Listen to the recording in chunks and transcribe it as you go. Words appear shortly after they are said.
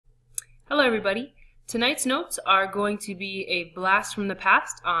Hello everybody. Tonight's notes are going to be a blast from the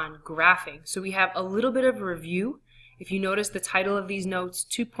past on graphing. So we have a little bit of a review. If you notice the title of these notes,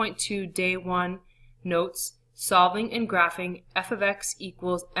 2.2 Day 1 Notes, Solving and Graphing f of x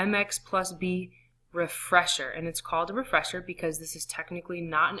equals mx plus b refresher. And it's called a refresher because this is technically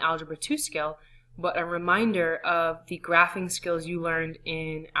not an Algebra 2 skill, but a reminder of the graphing skills you learned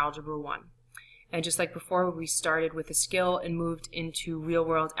in Algebra 1. And just like before, we started with a skill and moved into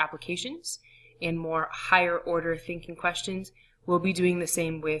real-world applications and more higher-order thinking questions. We'll be doing the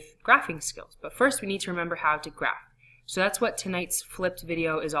same with graphing skills. But first, we need to remember how to graph. So that's what tonight's flipped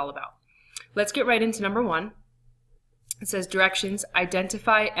video is all about. Let's get right into number 1. It says directions,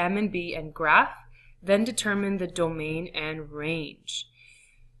 identify M and B and graph, then determine the domain and range.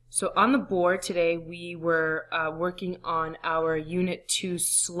 So on the board today we were working on our Unit 2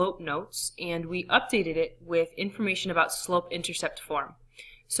 slope notes, and we updated it with information about slope-intercept form.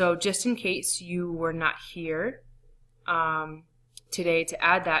 So just in case you were not here today to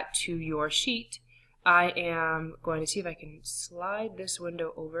add that to your sheet, I am going to see if I can slide this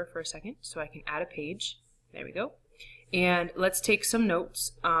window over for a second so I can add a page. There we go. And let's take some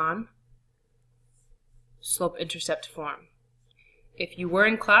notes on slope-intercept form. If you were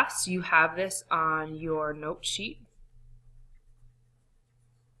in class, you have this on your note sheet.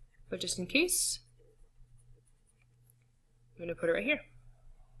 But just in case, I'm going to put it right here.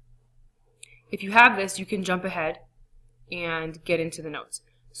 If you have this, you can jump ahead and get into the notes.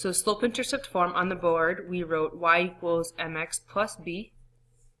 So slope-intercept form on the board, we wrote y equals mx plus b.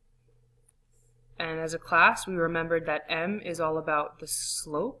 And as a class, we remembered that m is all about the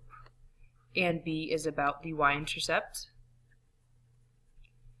slope and b is about the y-intercept.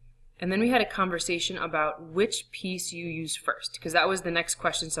 And then we had a conversation about which piece you use first, because that was the next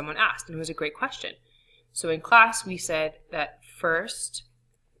question someone asked, and it was a great question. So in class, we said that first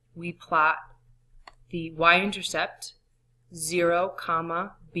we plot the y-intercept 0,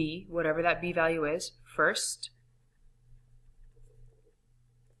 b, whatever that b value is, first.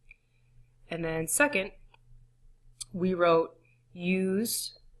 And then second, we wrote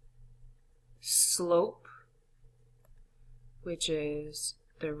use slope, which is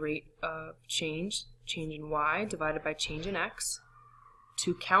the rate of change in y divided by change in x,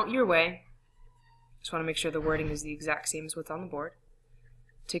 to count your way. Just want to make sure the wording is the exact same as what's on the board.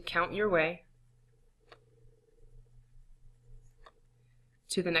 To count your way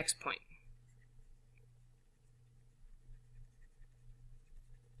to the next point.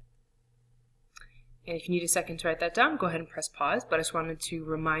 And if you need a second to write that down, go ahead and press pause, but I just wanted to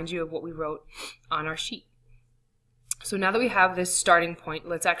remind you of what we wrote on our sheet. So now that we have this starting point,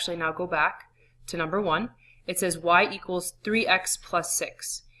 let's actually now go back to number 1. It says y equals 3x plus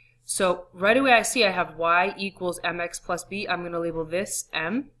 6. So right away I see I have y equals mx plus b. I'm going to label this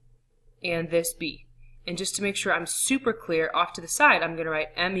m and this b. And just to make sure I'm super clear, off to the side I'm going to write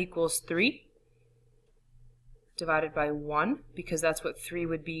m equals 3 divided by 1, because that's what 3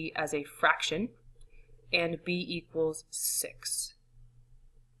 would be as a fraction, and b equals 6.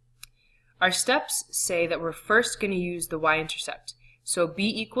 Our steps say that we're first going to use the y-intercept. So b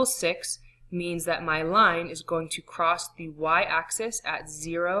equals 6 means that my line is going to cross the y-axis at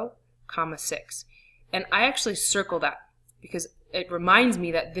 0, 6. And I actually circle that because it reminds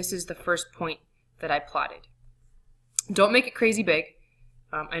me that this is the first point that I plotted. Don't make it crazy big.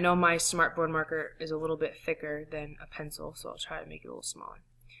 I know my smartboard marker is a little bit thicker than a pencil, so I'll try to make it a little smaller,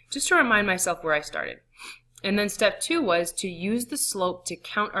 just to remind myself where I started. And then step 2 was to use the slope to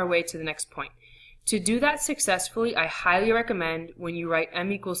count our way to the next point. To do that successfully, I highly recommend when you write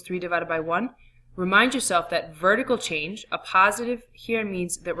m equals 3 divided by 1, remind yourself that vertical change, a positive here,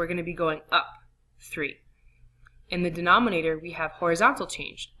 means that we're going to be going up 3. In the denominator, we have horizontal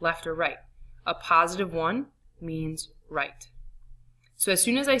change, left or right. A positive 1 means right. So as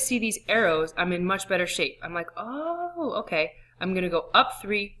soon as I see these arrows, I'm in much better shape. I'm like, oh, okay, I'm going to go up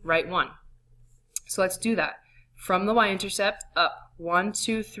 3, right 1. So let's do that. From the y-intercept, up 1,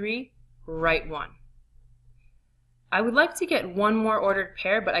 2, 3, right 1. I would like to get one more ordered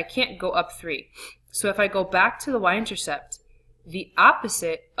pair, but I can't go up 3. So if I go back to the y-intercept, the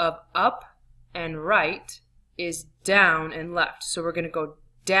opposite of up and right is down and left. So we're going to go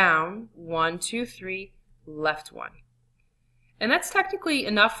down 1, 2, 3, left 1. And that's technically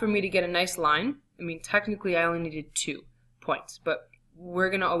enough for me to get a nice line. I mean, technically I only needed 2 points, but we're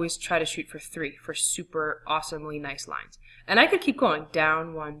going to always try to shoot for 3 for super awesomely nice lines. And I could keep going.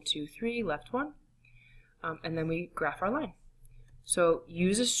 Down 1, 2, 3, left 1. And then we graph our line. So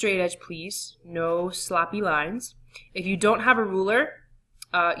use a straight edge, please. No sloppy lines. If you don't have a ruler,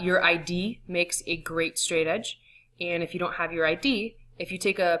 your ID makes a great straight edge. And if you don't have your ID, if you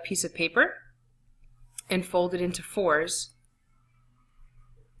take a piece of paper and fold it into 4s,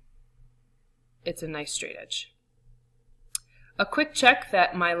 it's a nice straight edge. A quick check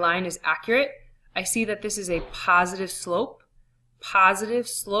that my line is accurate. I see that this is a positive slope. Positive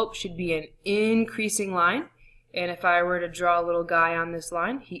slope should be an increasing line. And if I were to draw a little guy on this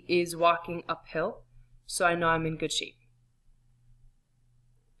line, he is walking uphill. So I know I'm in good shape.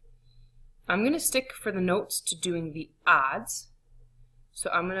 I'm going to stick for the notes to doing the odds. So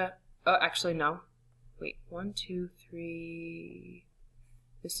I'm going to, oh, actually no. Wait, 1, 2, 3.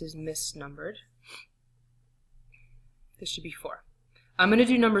 This is misnumbered. This should be 4. I'm going to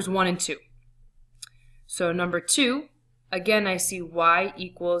do numbers 1 and 2. So number 2, again I see y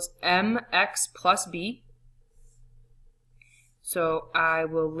equals mx plus b. So I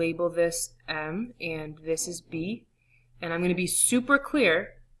will label this m and this is b. And I'm going to be super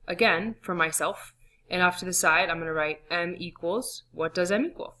clear, again, for myself. And off to the side, I'm going to write m equals, what does m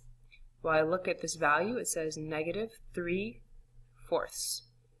equal? Well, I look at this value, it says negative 3/4.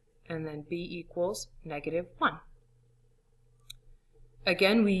 And then b equals negative 1.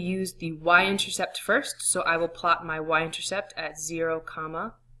 Again, we use the y-intercept first, so I will plot my y-intercept at 0,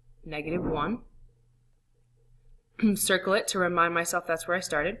 negative 1. Circle it to remind myself that's where I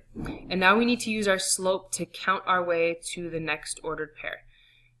started. And now we need to use our slope to count our way to the next ordered pair.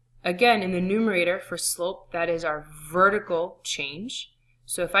 Again, in the numerator for slope, that is our vertical change.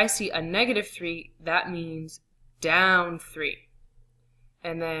 So if I see a negative 3, that means down 3.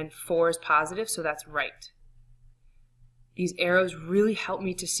 And then 4 is positive, so that's right. These arrows really help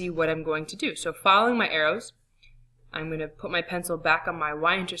me to see what I'm going to do. So following my arrows, I'm going to put my pencil back on my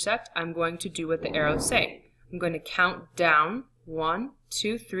y-intercept. I'm going to do what the arrows say. I'm going to count down 1,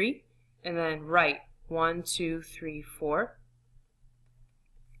 2, 3, and then right 1, 2, 3, 4.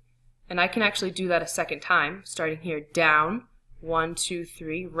 And I can actually do that a second time, starting here, down 1, 2,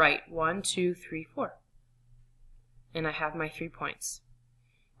 3, right 1, 2, 3, 4. And I have my 3 points.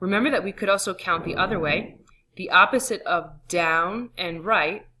 Remember that we could also count the other way. The opposite of down and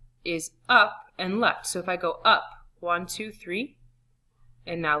right is up and left. So if I go up 1, 2, 3,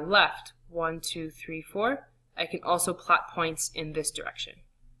 and now left 1, 2, 3, 4, I can also plot points in this direction.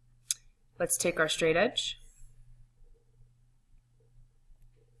 Let's take our straight edge.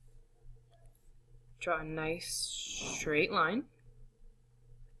 Draw a nice straight line.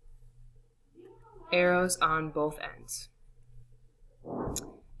 Arrows on both ends.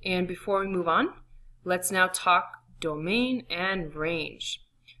 And before we move on, let's now talk domain and range.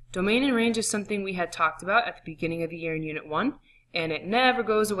 Domain and range is something we had talked about at the beginning of the year in Unit 1, and it never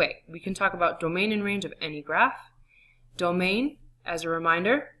goes away. We can talk about domain and range of any graph. Domain, as a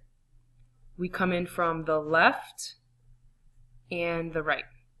reminder, we come in from the left and the right.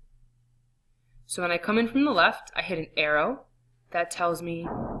 So when I come in from the left, I hit an arrow that tells me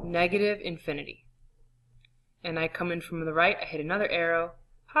negative infinity. And I come in from the right, I hit another arrow,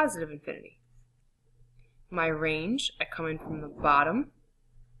 positive infinity. My range, I come in from the bottom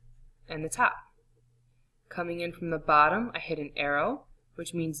and the top. Coming in from the bottom, I hit an arrow,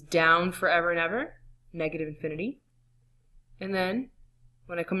 which means down forever and ever, negative infinity. And then,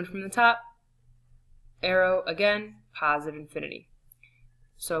 when I come in from the top, arrow again, positive infinity.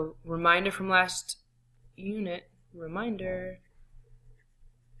 So, reminder from last unit, linear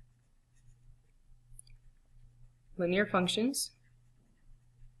functions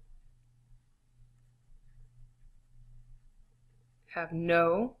have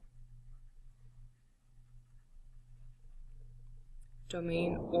no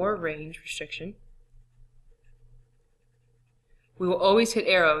domain or range restriction. We will always hit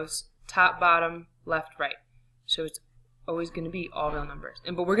arrows, top, bottom, left, right. So it's always going to be all real numbers.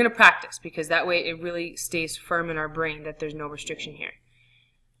 But we're going to practice because that way it really stays firm in our brain that there's no restriction here.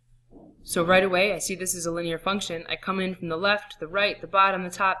 So right away, I see this is a linear function. I come in from the left, the right, the bottom, the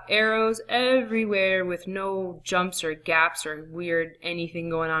top, arrows everywhere with no jumps or gaps or weird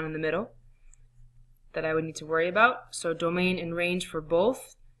anything going on in the middle that I would need to worry about. So domain and range for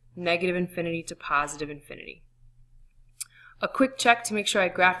both, negative infinity to positive infinity. A quick check to make sure I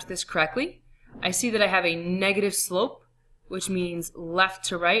graphed this correctly. I see that I have a negative slope, which means left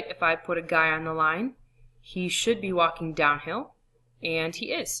to right. If I put a guy on the line, he should be walking downhill. And he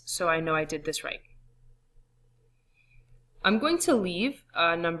is, so I know I did this right. I'm going to leave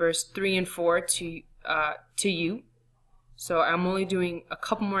numbers 3 and 4 to you. So I'm only doing a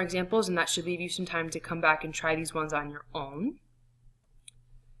couple more examples, and that should leave you some time to come back and try these ones on your own.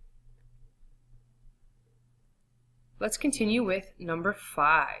 Let's continue with number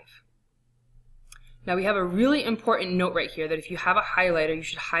 5. Now we have a really important note right here that if you have a highlighter, you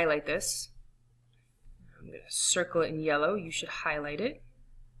should highlight this. I'm going to circle it in yellow. You should highlight it.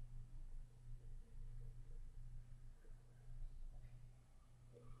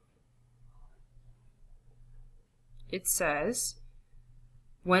 It says,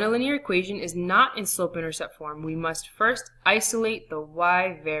 when a linear equation is not in slope-intercept form, we must first isolate the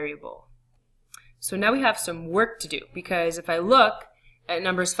y variable. So now we have some work to do, because if I look at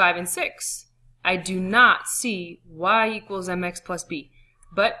numbers 5 and 6, I do not see y equals mx plus b.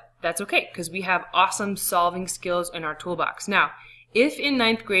 But that's okay, because we have awesome solving skills in our toolbox. Now, if in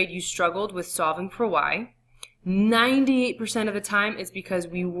 9th grade you struggled with solving for y, 98% of the time it's because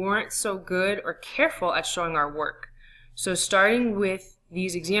we weren't so good or careful at showing our work. So starting with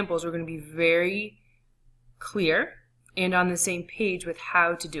these examples, we're going to be very clear and on the same page with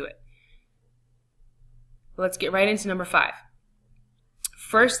how to do it. Let's get right into number 5.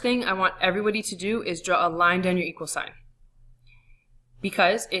 First thing I want everybody to do is draw a line down your equal sign,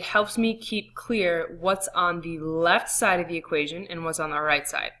 because it helps me keep clear what's on the left side of the equation and what's on the right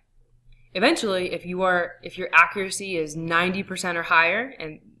side. Eventually, if your accuracy is 90% or higher,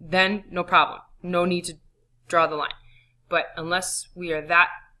 and then no problem, no need to draw the line. But unless we are that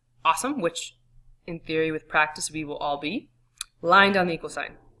awesome, which in theory with practice we will all be, line down the equal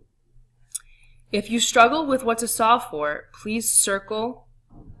sign. If you struggle with what to solve for, please circle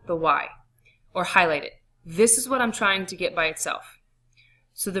the y or highlight it. This is what I'm trying to get by itself.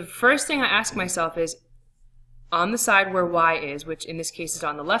 So the first thing I ask myself is, on the side where y is, which in this case is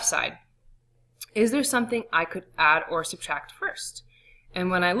on the left side, is there something I could add or subtract first?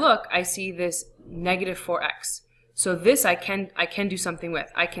 And when I look, I see this negative 4x. So this I can do something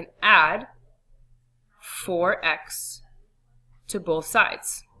with. I can add 4x to both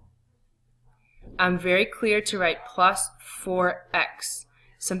sides. I'm very clear to write plus 4x.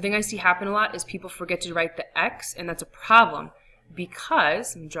 Something I see happen a lot is people forget to write the x, and that's a problem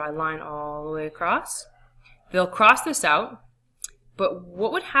because, let me draw a line all the way across. They'll cross this out, but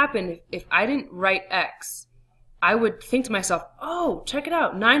what would happen if I didn't write x? I would think to myself, oh, check it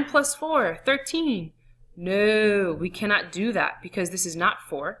out, 9 plus 4, 13. No, we cannot do that because this is not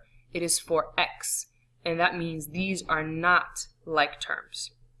 4, it is 4x, and that means these are not like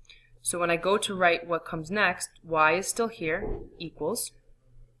terms. So when I go to write what comes next, y is still here, equals.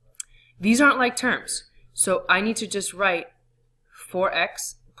 These aren't like terms, so I need to just write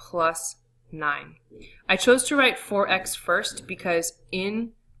 4x plus 9. I chose to write 4x first because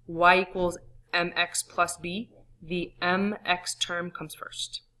in y equals mx plus b, the mx term comes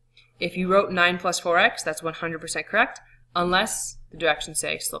first. If you wrote 9 plus 4x, that's 100% correct, unless the directions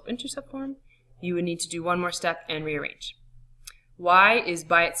say slope-intercept form. You would need to do one more step and rearrange. Y is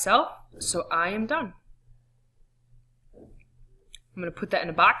by itself, so I am done. I'm going to put that in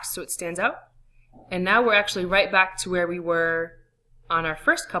a box so it stands out. And now we're actually right back to where we were on our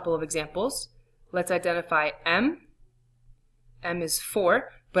first couple of examples. Let's identify m. M is 4,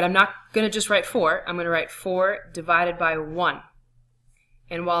 but I'm not going to just write 4. I'm going to write 4 divided by 1.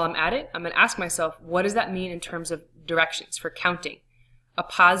 And while I'm at it, I'm going to ask myself, what does that mean in terms of directions for counting? A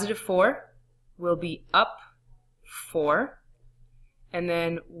positive 4 will be up 4. And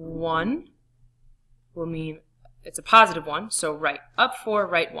then 1 will mean it's a positive 1, so write up 4,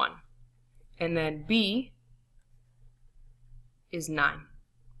 write 1. And then b is 9.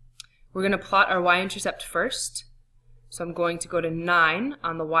 We're going to plot our y-intercept first. So I'm going to go to 9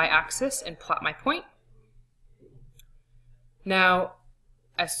 on the y-axis and plot my point. Now,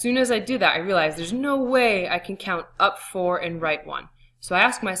 as soon as I do that, I realize there's no way I can count up 4 and right 1. So I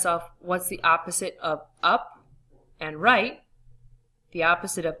ask myself, what's the opposite of up and right? The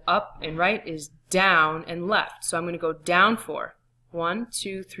opposite of up and right is down and left. So I'm going to go down 4. 1,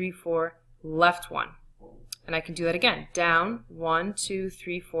 2, 3, 4, left 1. And I can do that again. Down, 1, 2,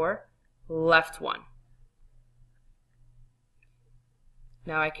 3, 4, left 1.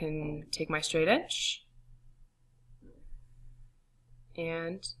 Now I can take my straight edge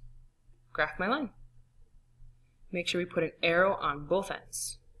and graph my line. Make sure we put an arrow on both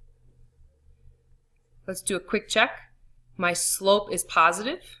ends. Let's do a quick check. My slope is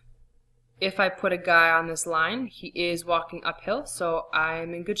positive. If I put a guy on this line, he is walking uphill, so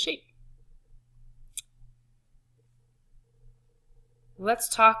I'm in good shape. Let's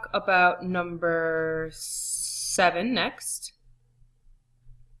talk about number 7 next.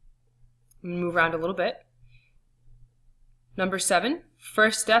 I'm going to move around a little bit. Number 7,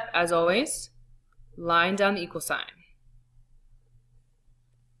 first step, as always, line down the equal sign.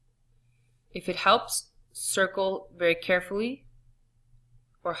 If it helps, circle very carefully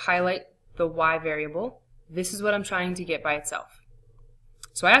or highlight the y variable. This is what I'm trying to get by itself.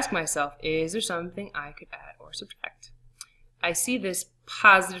 So I ask myself, is there something I could add or subtract? I see this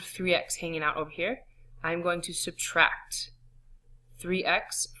positive 3x hanging out over here. I'm going to subtract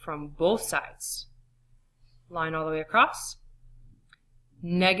 3x from both sides. Line all the way across.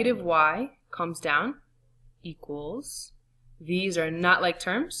 Negative y comes down, equals, these are not like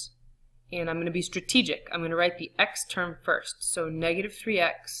terms, and I'm going to be strategic. I'm going to write the x term first. So negative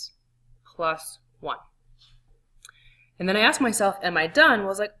 3x plus 1. And then I asked myself, am I done? Well, I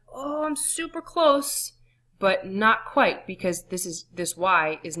was like, oh, I'm super close, but not quite, because this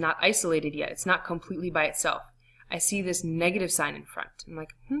y is not isolated yet. It's not completely by itself. I see this negative sign in front. I'm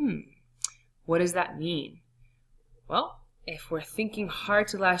like, what does that mean? Well, if we're thinking hard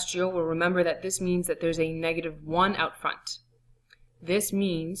to last year, we'll remember that this means that there's a negative 1 out front. This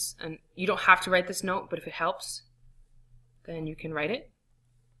means, and you don't have to write this note, but if it helps, then you can write it.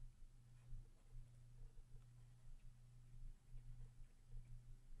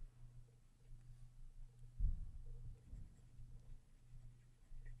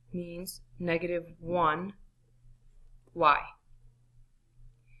 Means negative 1 y.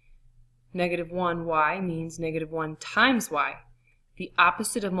 Negative 1y means negative 1 times y. The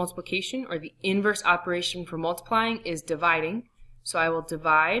opposite of multiplication, or the inverse operation for multiplying, is dividing. So I will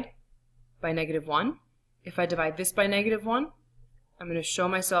divide by negative 1. If I divide this by negative 1, I'm going to show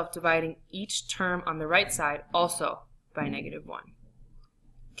myself dividing each term on the right side also by negative 1.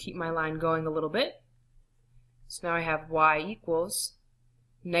 Keep my line going a little bit. So now I have y equals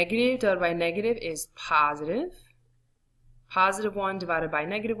negative divided by negative is positive. Positive 1 divided by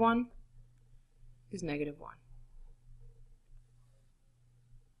negative 1 is negative 1.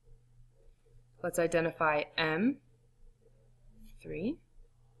 Let's identify m, 3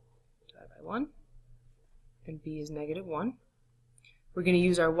 divided by 1, and b is negative 1. We're going to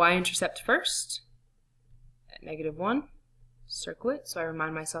use our y-intercept first at negative 1. Circle it so I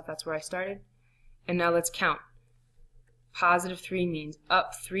remind myself that's where I started. And now let's count. Positive 3 means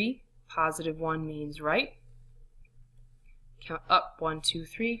up 3. Positive 1 means right. Count up 1, 2,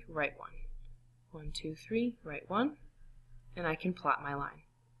 3, right 1. 1, 2, 3, right 1. And I can plot my line.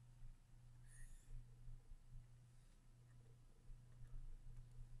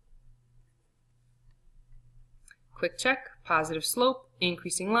 Quick check, positive slope,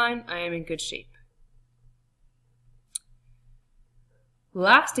 increasing line, I am in good shape.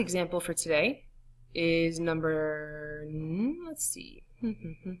 Last example for today is number, let's see,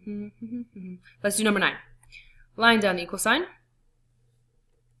 let's do number 9. Line down the equal sign.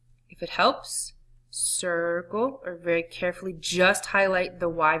 If it helps, circle or very carefully just highlight the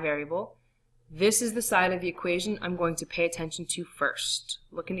y variable. This is the side of the equation I'm going to pay attention to first,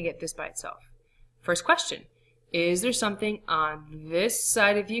 looking to get this by itself. First question. Is there something on this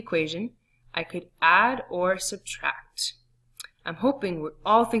side of the equation I could add or subtract? I'm hoping we're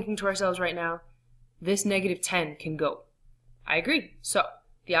all thinking to ourselves right now, this negative 10 can go. I agree. So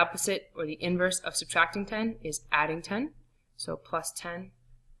the opposite or the inverse of subtracting 10 is adding 10. So plus 10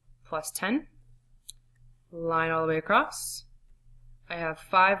 plus 10. Line all the way across. I have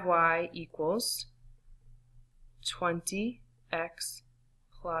 5y equals 20x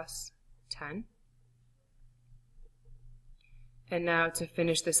plus 10. And now to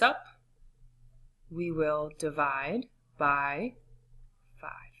finish this up, we will divide by 5.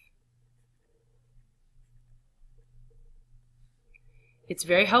 It's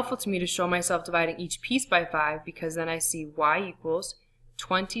very helpful to me to show myself dividing each piece by 5 because then I see y equals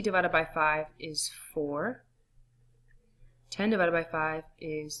 20 divided by 5 is 4. 10 divided by 5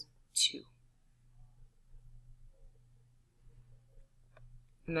 is 2.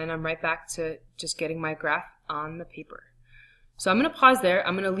 And then I'm right back to just getting my graph on the paper. So I'm going to pause there.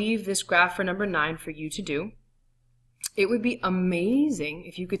 I'm going to leave this graph for number 9 for you to do. It would be amazing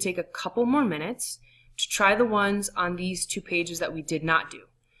if you could take a couple more minutes to try the ones on these 2 pages that we did not do.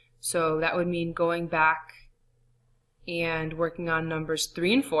 So that would mean going back and working on numbers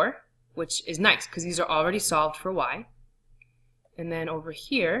 3 and 4, which is nice because these are already solved for y. And then over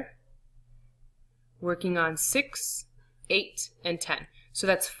here, working on 6, 8, and 10. So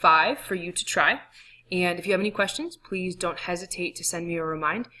that's 5 for you to try. And if you have any questions, please don't hesitate to send me a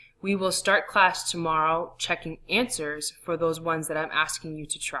reminder. We will start class tomorrow checking answers for those ones that I'm asking you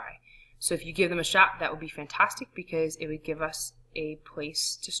to try. So if you give them a shot, that would be fantastic because it would give us a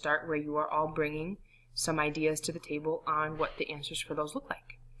place to start where you are all bringing some ideas to the table on what the answers for those look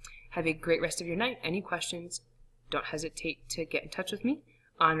like. Have a great rest of your night. Any questions, don't hesitate to get in touch with me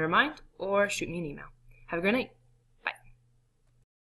on Remind or shoot me an email. Have a great night.